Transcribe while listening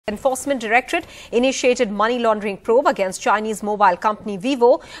Enforcement Directorate initiated money laundering probe against Chinese mobile company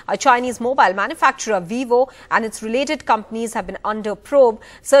Vivo. A Chinese mobile manufacturer Vivo and its related companies have been under probe.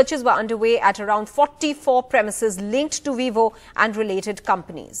 Searches were underway at around 44 premises linked to Vivo and related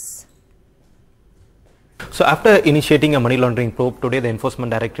companies. So after initiating a money laundering probe, today the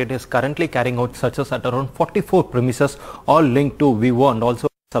Enforcement Directorate is currently carrying out searches at around 44 premises, all linked to Vivo and also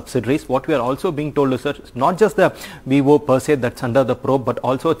subsidiaries. What we are also being told is that it's not just the Vivo per se that's under the probe, but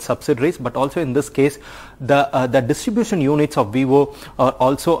also its subsidiaries, but also in this case the distribution units of Vivo are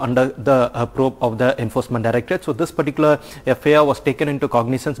also under the probe of the Enforcement Directorate. So this particular FIR was taken into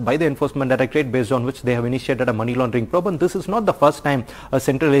cognizance by the Enforcement Directorate, based on which they have initiated a money laundering probe, and this is not the first time a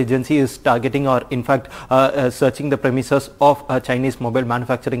central agency is targeting or in fact searching the premises of a Chinese mobile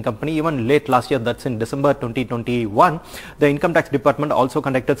manufacturing company. Even late last year, that's in December 2021, the Income Tax Department also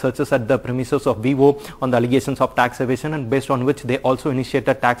conducted searches at the premises of Vivo on the allegations of tax evasion, and based on which they also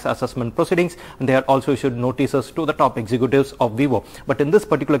initiated tax assessment proceedings, and they had also issued notices to the top executives of Vivo. But in this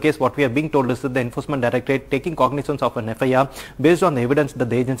particular case, what we are being told is that the Enforcement Directorate, taking cognizance of an FIR based on the evidence that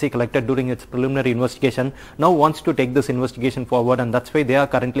the agency collected during its preliminary investigation, now wants to take this investigation forward, and that's why they are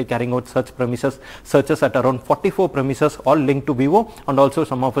currently carrying out such premises searches at around 44 premises, all linked to Vivo and also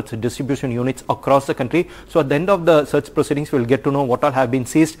some of its distribution units across the country. So at the end of the search proceedings, we will get to know what all have been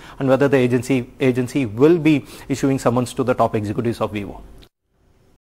seized and whether the agency will be issuing summons to the top executives of Vivo.